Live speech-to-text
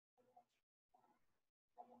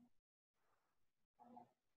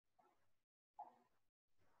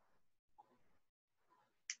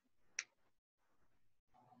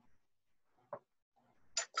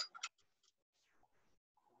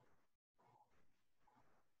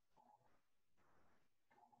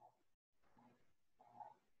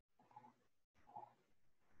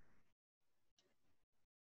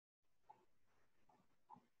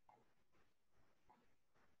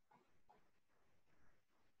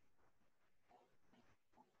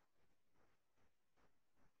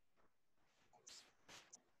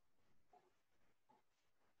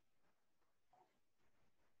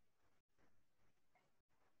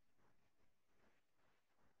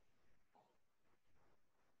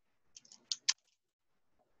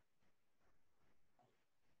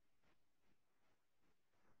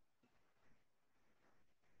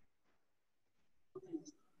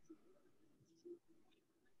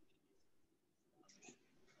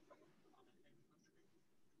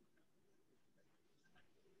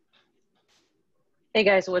Hey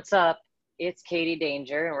guys, what's up? It's Katie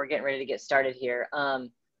Danger, and we're getting ready to get started here. I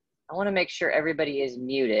want to make sure everybody is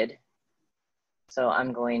muted, so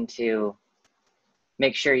I'm going to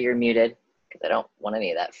make sure you're muted because I don't want any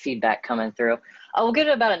of that feedback coming through. We'll give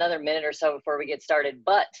it about another minute or so before we get started,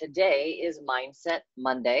 but today is Mindset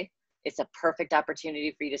Monday. It's a perfect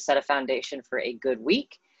opportunity for you to set a foundation for a good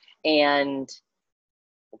week, and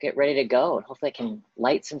we'll get ready to go. And hopefully I can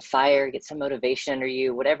light some fire, get some motivation under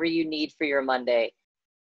you, whatever you need for your Monday.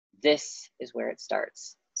 This is where it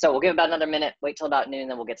starts. So we'll give about another minute, wait till about noon,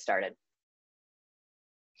 then we'll get started.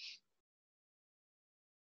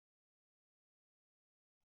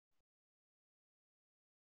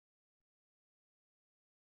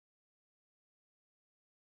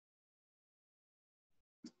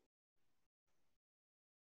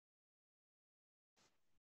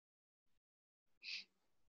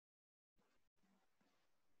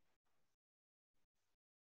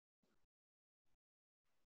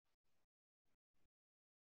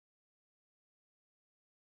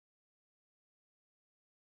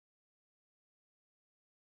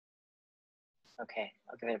 Okay,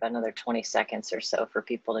 I'll give it about another 20 seconds or so for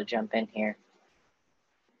people to jump in here.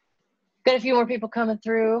 Got a few more people coming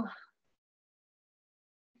through. All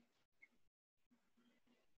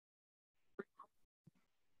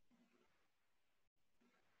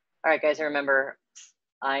right, guys, remember,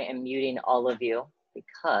 I am muting all of you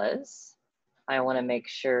because I want to make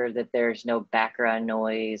sure that there's no background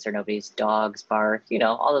noise or nobody's dogs bark, you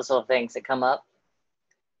know, all those little things that come up.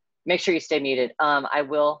 Make sure you stay muted. I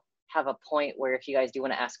will have a point where if you guys do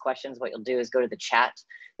want to ask questions, what you'll do is go to the chat.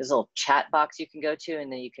 There's a little chat box you can go to, and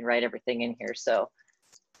then you can write everything in here. So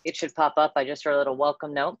it should pop up. I just wrote a little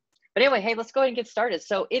welcome note. But anyway, hey, let's go ahead and get started.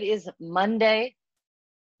 So it is Monday,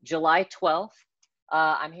 July 12th.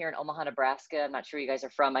 I'm here in Omaha, Nebraska. I'm not sure where you guys are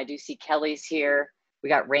from. I do see Kelly's here. We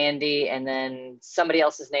got Randy, and then somebody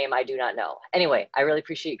else's name I do not know. Anyway, I really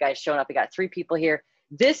appreciate you guys showing up. We got 3 people here.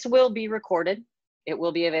 This will be recorded. It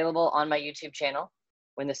will be available on my YouTube channel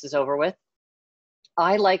when this is over with.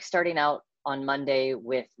 I like starting out on Monday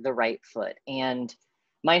with the right foot, and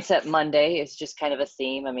Mindset Monday is just kind of a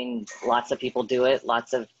theme. I mean, lots of people do it.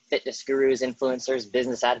 Lots of fitness gurus, influencers,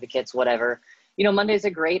 business advocates, whatever. You know, Monday is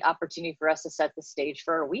a great opportunity for us to set the stage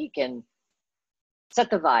for our week and set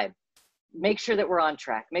the vibe. Make sure that we're on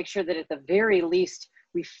track. Make sure that at the very least,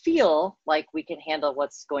 we feel like we can handle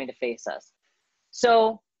what's going to face us.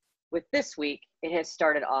 So with this week, it has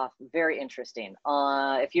started off very interesting.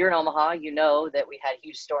 If you're in Omaha, you know that we had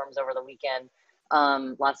huge storms over the weekend.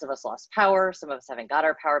 Lots of us lost power. Some of us haven't got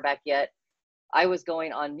our power back yet. I was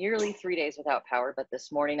going on nearly 3 days without power, but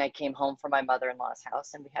this morning I came home from my mother-in-law's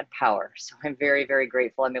house and we had power. So I'm very, very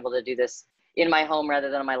grateful I'm able to do this in my home rather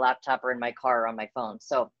than on my laptop or in my car or on my phone.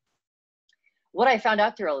 So what I found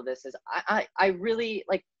out through all of this is I really,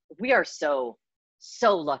 like, we are so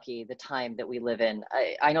lucky the time that we live in.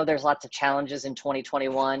 I know there's lots of challenges in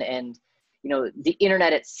 2021, and you know, the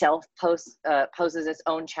internet itself poses its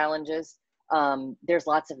own challenges. There's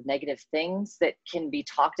lots of negative things that can be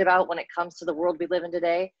talked about when it comes to the world we live in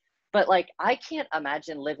today. But like, I can't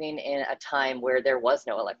imagine living in a time where there was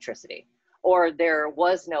no electricity or there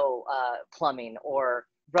was no plumbing or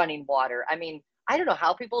running water. I mean, I don't know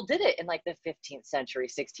how people did it in like the 15th century,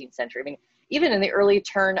 16th century. I mean, even in the early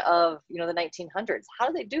turn of, you know, the 1900s, how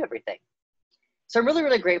do they do everything? So I'm really,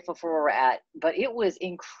 really grateful for where we're at, but it was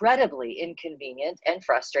incredibly inconvenient and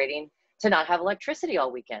frustrating to not have electricity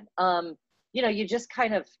all weekend. You know, you just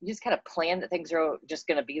kind of plan that things are just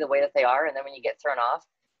going to be the way that they are. And then when you get thrown off,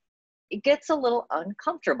 it gets a little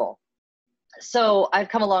uncomfortable. So I've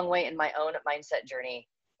come a long way in my own mindset journey.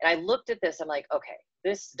 And I looked at this, I'm like, okay,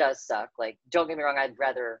 this does suck. Like, don't get me wrong, I'd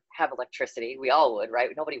rather have electricity. We all would, right?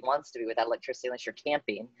 Nobody wants to be without electricity unless you're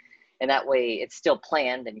camping. And that way it's still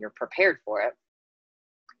planned and you're prepared for it.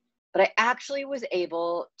 But I actually was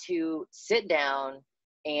able to sit down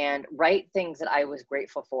and write things that I was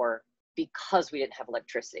grateful for because we didn't have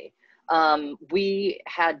electricity. We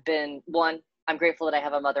had been, I'm grateful that I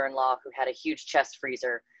have a mother-in-law who had a huge chest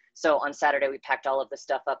freezer. So on Saturday, we packed all of the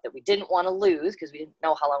stuff up that we didn't want to lose because we didn't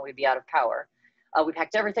know how long we'd be out of power. We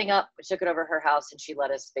packed everything up, we took it over her house, and she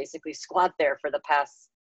let us basically squat there for the past,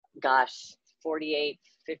 48,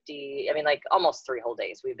 50, I mean, like almost 3 whole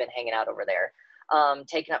days. We've been hanging out over there,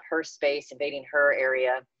 taking up her space, invading her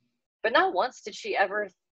area. But not once did she ever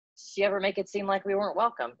make it seem like we weren't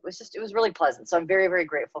welcome. It was really pleasant. So I'm very, very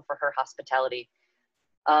grateful for her hospitality.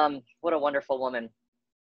 What a wonderful woman.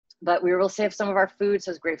 But we were able to save some of our food,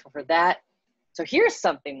 so I was grateful for that. So here's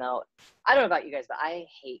something though. I don't know about you guys, but I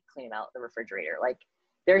hate cleaning out the refrigerator. Like,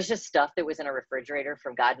 there's just stuff that was in a refrigerator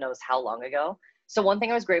from God knows how long ago. So one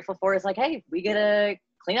thing I was grateful for is like, hey, we get to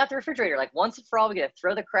clean out the refrigerator. Like once and for all, we get to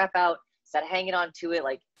throw the crap out, instead of hanging on to it,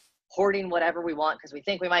 like hoarding whatever we want because we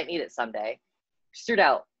think we might need it someday. Just threw it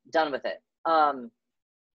out, done with it.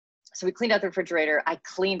 So we cleaned out the refrigerator. I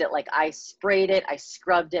cleaned it, like I sprayed it, I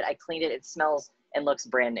scrubbed it, I cleaned it. It smells and looks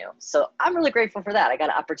brand new. So I'm really grateful for that. I got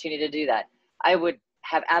an opportunity to do that. I would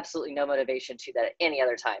have absolutely no motivation to that at any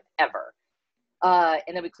other time, ever.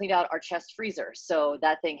 And then we cleaned out our chest freezer. So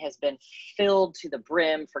that thing has been filled to the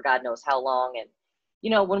brim for God knows how long. And, you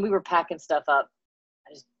know, when we were packing stuff up,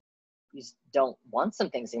 I just don't want some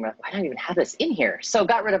things anymore. Why not even have this in here? So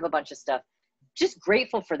got rid of a bunch of stuff. Just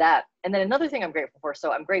grateful for that. And then another thing I'm grateful for.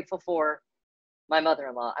 So I'm grateful for my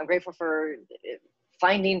mother-in-law. I'm grateful for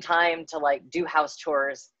finding time to like do house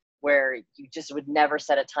chores where you just would never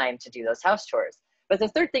set a time to do those house chores. But the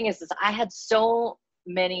third thing is I had so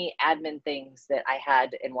many admin things that I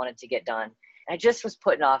had and wanted to get done. And I just was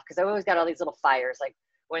putting off because I always got all these little fires. Like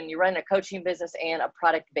when you run a coaching business and a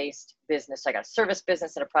product-based business, so I got a service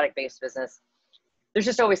business and a product-based business, there's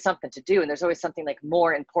just always something to do. And there's always something like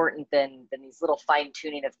more important than these little fine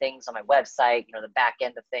tuning of things on my website, you know, the back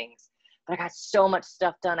end of things. But I got so much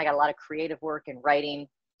stuff done. I got a lot of creative work and writing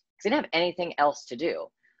because I didn't have anything else to do.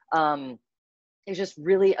 It was just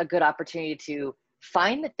really a good opportunity to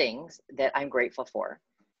find the things that I'm grateful for.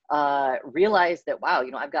 Realize that, wow,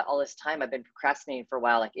 you know, I've got all this time. I've been procrastinating for a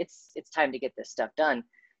while. Like it's time to get this stuff done.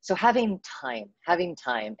 So having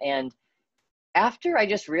time. And after I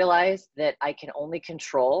just realized that I can only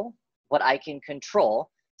control what I can control.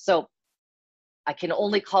 So I can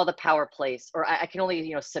only call the power place, or I can only,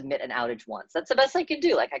 you know, submit an outage once. That's the best I can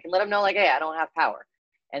do. Like I can let them know like, hey, I don't have power.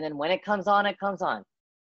 And then when it comes on, it comes on.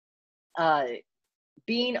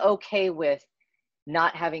 Being okay with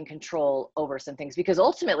not having control over some things, because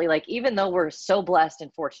ultimately, like, even though we're so blessed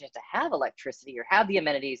and fortunate to have electricity or have the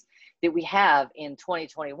amenities that we have in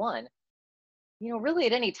 2021, you know, really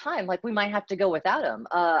at any time, like we might have to go without them.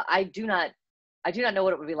 I do not know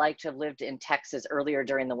what it would be like to have lived in Texas earlier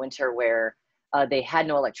during the winter where they had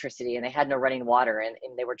no electricity and they had no running water, and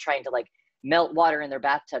they were trying to like melt water in their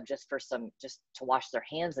bathtub just to wash their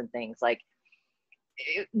hands and things. Like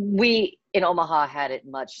we in Omaha had it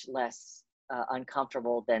much less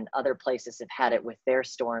uncomfortable than other places have had it with their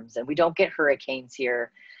storms, and we don't get hurricanes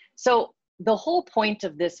here. So the whole point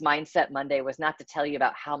of this Mindset Monday was not to tell you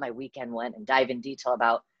about how my weekend went and dive in detail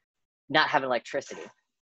about not having electricity.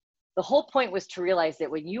 The whole point was to realize that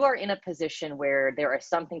when you are in a position where there are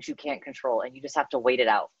some things you can't control and you just have to wait it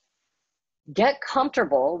out, get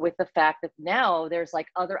comfortable with the fact that now there's like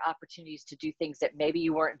other opportunities to do things that maybe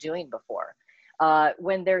you weren't doing before.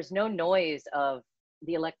 When there's no noise of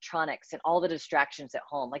the electronics and all the distractions at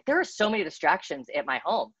home. Like there are so many distractions at my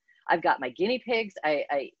home. I've got my guinea pigs.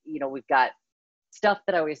 You know, we've got stuff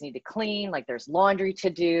that I always need to clean. Like there's laundry to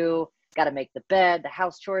do, got to make the bed, the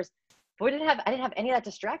house chores. But I didn't have any of that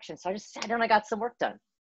distraction. So I just sat down, I got some work done.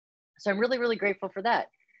 So I'm really, really grateful for that.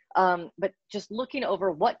 But just looking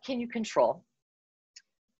over what can you control?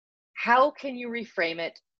 How can you reframe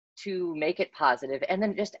it to make it positive? And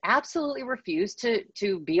then just absolutely refuse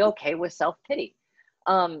to be okay with self-pity.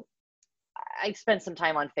 I spent some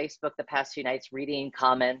time on Facebook the past few nights reading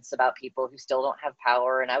comments about people who still don't have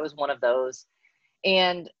power. And I was one of those.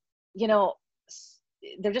 And, you know,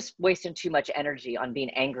 they're just wasting too much energy on being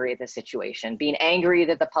angry at the situation, being angry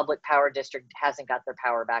that the public power district hasn't got their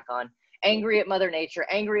power back on, angry at Mother Nature,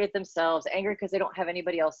 angry at themselves, angry because they don't have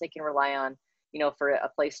anybody else they can rely on, you know, for a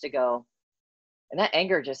place to go. And that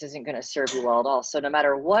anger just isn't going to serve you well at all. So no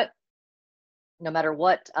matter what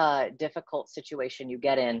difficult situation you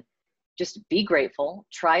get in, just be grateful.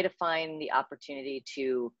 Try to find the opportunity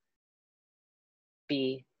to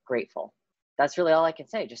be grateful. That's really all I can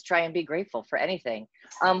say. Just try and be grateful for anything.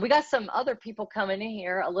 We got some other people coming in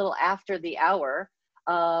here a little after the hour.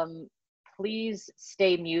 Please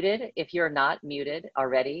stay muted if you're not muted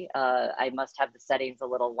already. I must have the settings a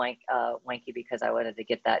little wanky because I wanted to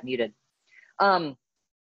get that muted.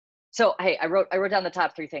 So, hey, I wrote down the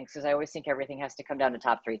top 3 things because I always think everything has to come down to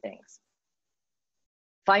top 3 things.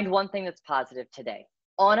 Find one thing that's positive today.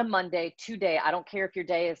 On a Monday, today, I don't care if your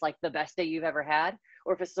day is like the best day you've ever had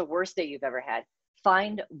or if it's the worst day you've ever had.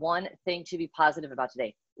 Find one thing to be positive about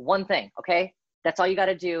today. One thing, okay? That's all you got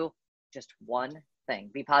to do. Just one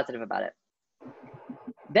thing. Be positive about it.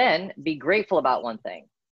 Then be grateful about one thing.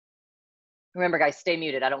 Remember, guys, stay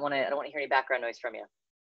muted. I don't want to hear any background noise from you.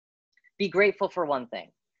 Be grateful for one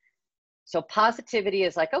thing. So positivity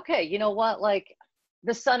is like, okay, you know what? Like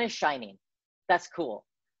the sun is shining. That's cool.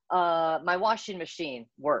 My washing machine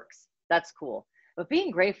works. That's cool. But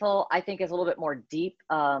being grateful, I think, is a little bit more deep.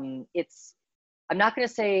 I'm not going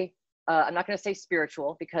to say I'm not going to say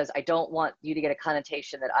spiritual, because I don't want you to get a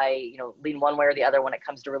connotation that I, lean one way or the other when it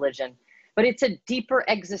comes to religion, but it's a deeper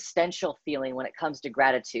existential feeling when it comes to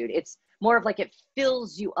gratitude. It's more of like, it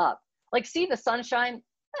fills you up. Like seeing the sunshine,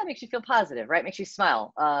 that makes you feel positive, right? Makes you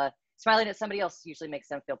smile. Smiling at somebody else usually makes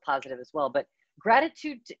them feel positive as well. But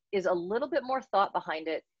gratitude is a little bit more thought behind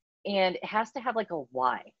it, and it has to have like a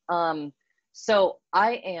why. So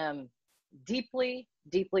I am deeply,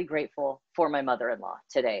 deeply grateful for my mother-in-law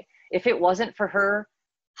today. If it wasn't for her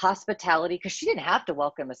hospitality, because she didn't have to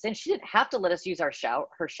welcome us in, she didn't have to let us use her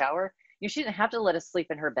shower. She didn't have to let us sleep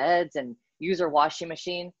in her beds and use her washing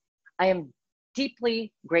machine. I am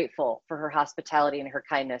deeply grateful for her hospitality and her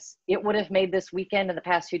kindness. It would have made this weekend and the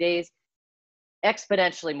past few days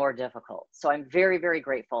exponentially more difficult. So I'm very, very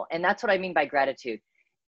grateful. And that's what I mean by gratitude.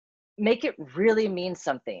 Make it really mean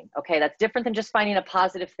something. Okay. That's different than just finding a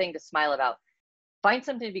positive thing to smile about. Find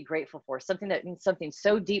something to be grateful for, something that means something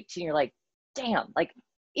so deep to you. You're like, damn, like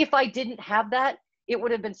if I didn't have that, it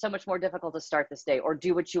would have been so much more difficult to start this day or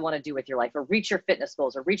do what you want to do with your life or reach your fitness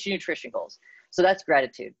goals or reach your nutrition goals. So that's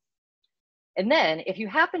gratitude. And then if you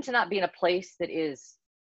happen to not be in a place that is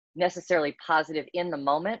necessarily positive in the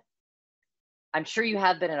moment, I'm sure you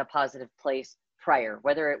have been in a positive place prior,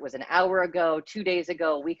 whether it was an hour ago, 2 days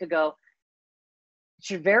ago, a week ago.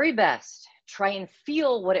 It's your very best. Try and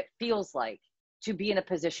feel what it feels like to be in a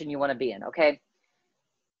position you want to be in, okay?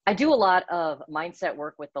 I do a lot of mindset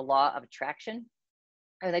work with the law of attraction.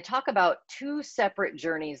 And they talk about two separate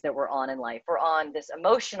journeys that we're on in life. We're on this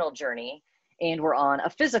emotional journey and we're on a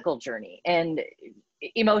physical journey. And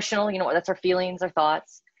emotional, that's our feelings, our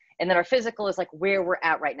thoughts. And then our physical is like where we're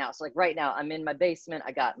at right now. So like right now, I'm in my basement.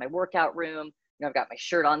 I got my workout room. I've got my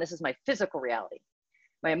shirt on. This is my physical reality.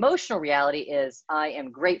 My emotional reality is I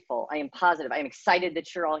am grateful. I am positive. I am excited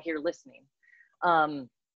that you're all here listening.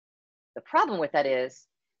 The problem with that is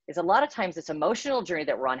a lot of times this emotional journey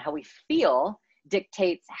that we're on, how we feel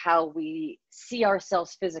dictates how we see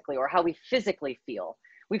ourselves physically or how we physically feel.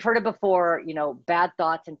 We've heard it before, bad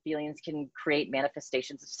thoughts and feelings can create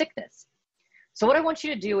manifestations of sickness. So what I want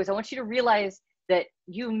you to do is I want you to realize that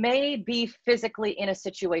you may be physically in a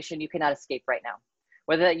situation you cannot escape right now,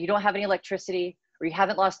 whether you don't have any electricity or you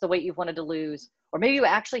haven't lost the weight you've wanted to lose, or maybe you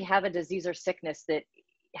actually have a disease or sickness that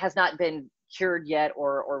has not been cured yet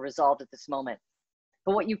or resolved at this moment.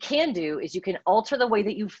 But what you can do is you can alter the way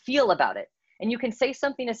that you feel about it. And you can say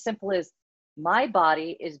something as simple as, my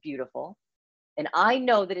body is beautiful, and I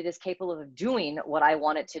know that it is capable of doing what I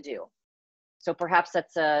want it to do. So perhaps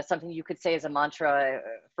that's something you could say as a mantra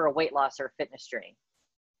for a weight loss or fitness journey.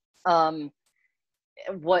 Something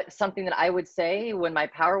that I would say when my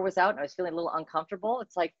power was out and I was feeling a little uncomfortable,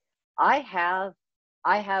 it's like, I have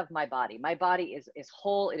my body. My body is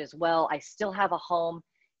whole. It is well. I still have a home.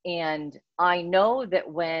 And I know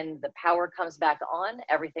that when the power comes back on,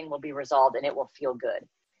 everything will be resolved and it will feel good.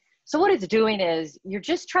 So what it's doing is you're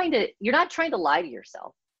not trying to lie to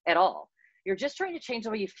yourself at all. You're just trying to change the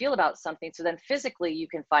way you feel about something. So then physically you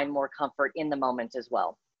can find more comfort in the moment as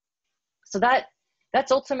well. So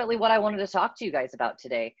that's ultimately what I wanted to talk to you guys about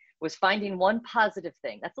today, was finding one positive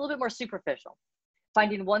thing. That's a little bit more superficial.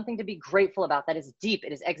 Finding one thing to be grateful about that is deep,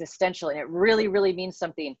 it is existential, and it really, really means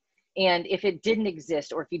something. And if it didn't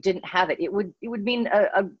exist, or if you didn't have it, it would mean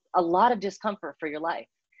a lot of discomfort for your life.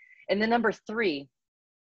 And then number 3,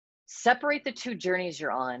 separate the two journeys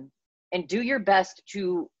you're on and do your best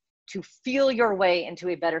to feel your way into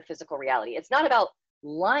a better physical reality. It's not about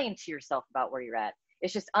lying to yourself about where you're at.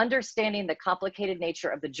 It's just understanding the complicated nature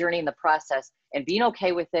of the journey and the process and being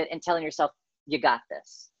okay with it and telling yourself, you got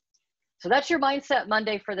this. So that's your Mindset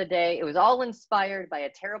Monday for the day. It was all inspired by a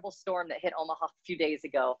terrible storm that hit Omaha a few days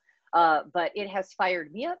ago. But it has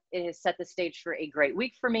fired me up. It has set the stage for a great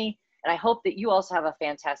week for me. And I hope that you also have a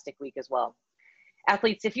fantastic week as well.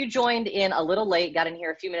 Athletes, if you joined in a little late, got in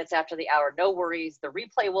here a few minutes after the hour, no worries. The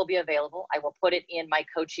replay will be available. I will put it in my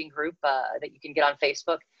coaching group that you can get on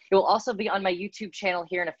Facebook. It will also be on my YouTube channel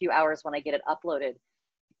here in a few hours when I get it uploaded.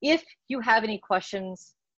 If you have any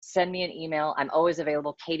questions, send me an email. I'm always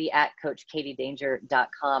available,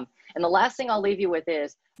 katie@coachkatiedanger.com. And the last thing I'll leave you with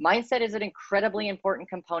is mindset is an incredibly important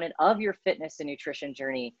component of your fitness and nutrition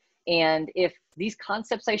journey. And if these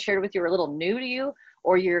concepts I shared with you are a little new to you,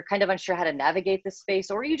 or you're kind of unsure how to navigate this space,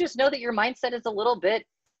 or you just know that your mindset is a little bit,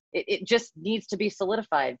 it just needs to be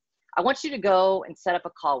solidified, I want you to go and set up a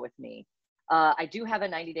call with me. I do have a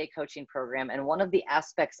 90-day coaching program. And one of the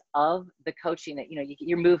aspects of the coaching that, you get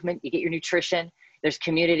your movement, you get your nutrition, there's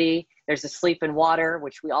community, there's the sleep and water,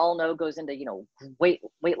 which we all know goes into, weight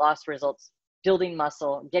loss results, building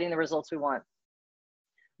muscle, getting the results we want.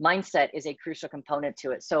 mindset is a crucial component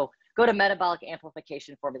to it. So go to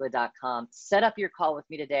metabolic-amplification-formula.com, set up your call with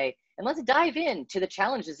me today, and let's dive into the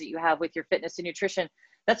challenges that you have with your fitness and nutrition.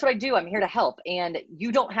 That's what I do. I'm here to help. And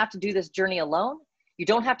you don't have to do this journey alone. You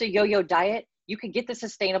don't have to yo-yo diet. You can get the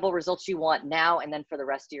sustainable results you want now and then for the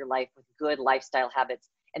rest of your life with good lifestyle habits.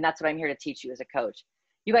 And that's what I'm here to teach you as a coach.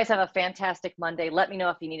 You guys have a fantastic Monday. Let me know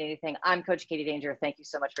if you need anything. I'm Coach Katie Danger. Thank you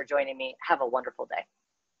so much for joining me. Have a wonderful day.